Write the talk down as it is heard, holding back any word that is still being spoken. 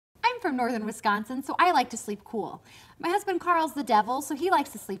from northern Wisconsin, so I like to sleep cool. My husband Carl's the devil, so he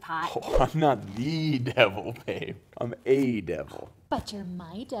likes to sleep hot. Oh, I'm not the devil, babe. I'm a devil. But you're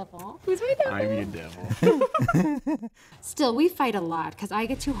my devil. Who's my devil? I'm your devil. Still, we fight a lot because I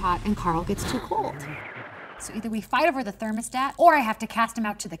get too hot and Carl gets too cold. So either we fight over the thermostat or I have to cast him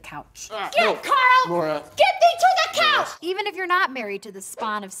out to the couch. Get Carl! Laura. Get me to the couch! Even if you're not married to the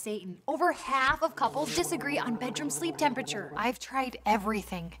spawn of Satan, over half of couples disagree on bedroom sleep temperature. I've tried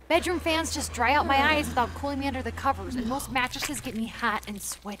everything. Bedroom fans just dry out my eyes without cooling me under the covers, and most mattresses get me hot and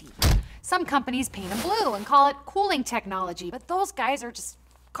sweaty. Some companies paint them blue and call it cooling technology, but those guys are just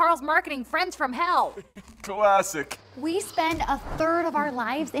Carl's marketing friends from hell. Classic. We spend 1/3 of our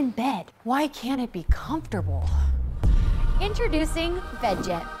lives in bed. Why can't it be comfortable? Introducing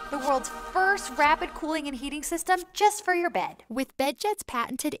BedJet, the world's first rapid cooling and heating system just for your bed. With BedJet's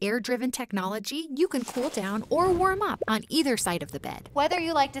patented air-driven technology, you can cool down or warm up on either side of the bed. Whether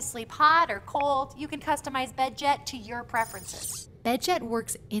you like to sleep hot or cold, you can customize BedJet to your preferences. BedJet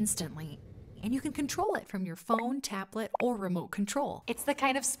works instantly, and you can control it from your phone, tablet, or remote control. It's the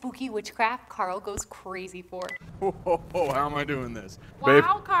kind of spooky witchcraft Carl goes crazy for. Oh, how am I doing this?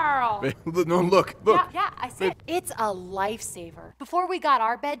 Wow, Carl. Babe, no, look. Yeah, I see it. It's a lifesaver. Before we got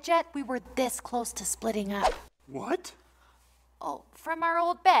our BedJet, we were this close to splitting up. What? Oh, from our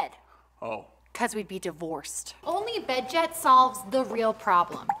old bed. Oh. Because we'd be divorced. Only BedJet solves the real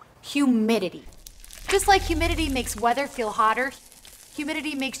problem, humidity. Just like humidity makes weather feel hotter,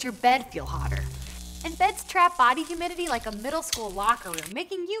 humidity makes your bed feel hotter. And beds trap body humidity like a middle school locker room,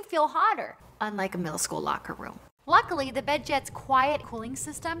 making you feel hotter, unlike a middle school locker room. Luckily, the BedJet's quiet cooling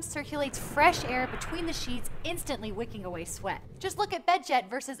system circulates fresh air between the sheets, instantly wicking away sweat. Just look at BedJet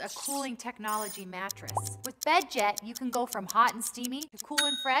versus a cooling technology mattress. With BedJet, you can go from hot and steamy to cool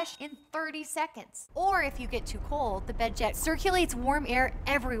and fresh in 30 seconds. Or if you get too cold, the BedJet circulates warm air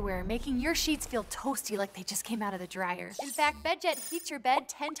everywhere, making your sheets feel toasty like they just came out of the dryer. In fact, BedJet heats your bed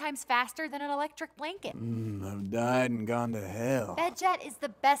 10 times faster than an electric blanket. I've died and gone to hell. BedJet is the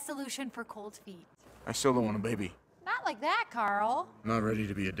best solution for cold feet. I still don't want a baby. Not like that, Carl. I'm not ready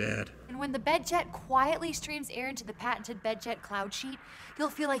to be a dad. And when the BedJet quietly streams air into the patented BedJet cloud sheet, you'll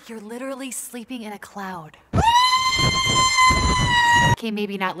feel like you're literally sleeping in a cloud. Okay,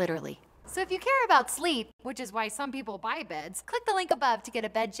 maybe not literally. So if you care about sleep, which is why some people buy beds, click the link above to get a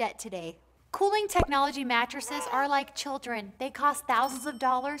BedJet today. Cooling technology mattresses are like children. They cost thousands of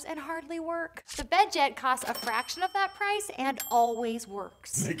dollars and hardly work. The BedJet costs a fraction of that price and always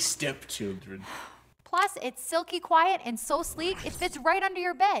works. Like stepchildren. Plus, it's silky quiet and so sleek, it fits right under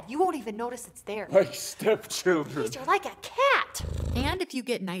your bed. You won't even notice it's there. Like stepchildren. These are like a cat. And if you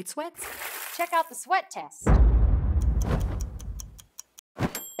get night sweats, check out the sweat test.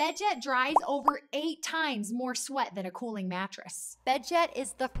 BedJet dries over 8 times more sweat than a cooling mattress. BedJet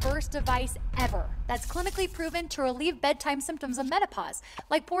is the first device ever that's clinically proven to relieve bedtime symptoms of menopause,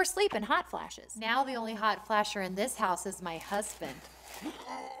 like poor sleep and hot flashes. Now the only hot flasher in this house is my husband. Put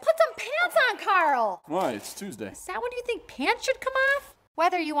some pants on, Carl! Why? It's Tuesday. Is that when you think pants should come off?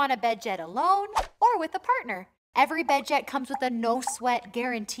 Whether you want a BedJet alone or with a partner. Every BedJet comes with a no-sweat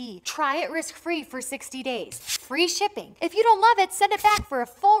guarantee. Try it risk-free for 60 days. Free shipping. If you don't love it, send it back for a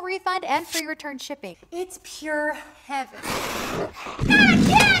full refund and free return shipping. It's pure heaven. God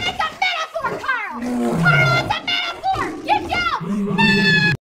damn, it's a metaphor, Carl! Carl, it's a metaphor! Get down!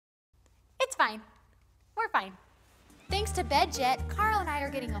 No! It's fine. We're fine. Thanks to BedJet, Carl and I are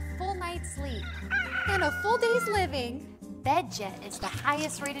getting a full night's sleep and a full day's living. BedJet is the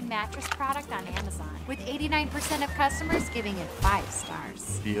highest rated mattress product on Amazon, with 89% of customers giving it 5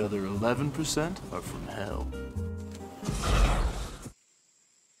 stars. The other 11% are from hell.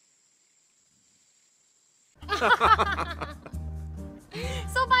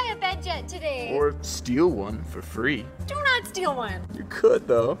 So buy a BedJet today. Or steal one for free. Do not steal one. You could,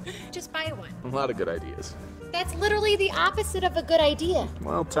 though. Just buy one. A lot of good ideas. That's literally the opposite of a good idea.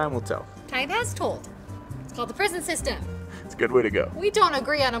 Well, time will tell. Time has told. It's called the prison system. It's a good way to go. We don't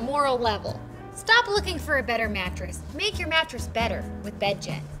agree on a moral level. Stop looking for a better mattress. Make your mattress better with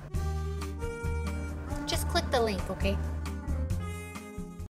BedJet. Just click the link, okay?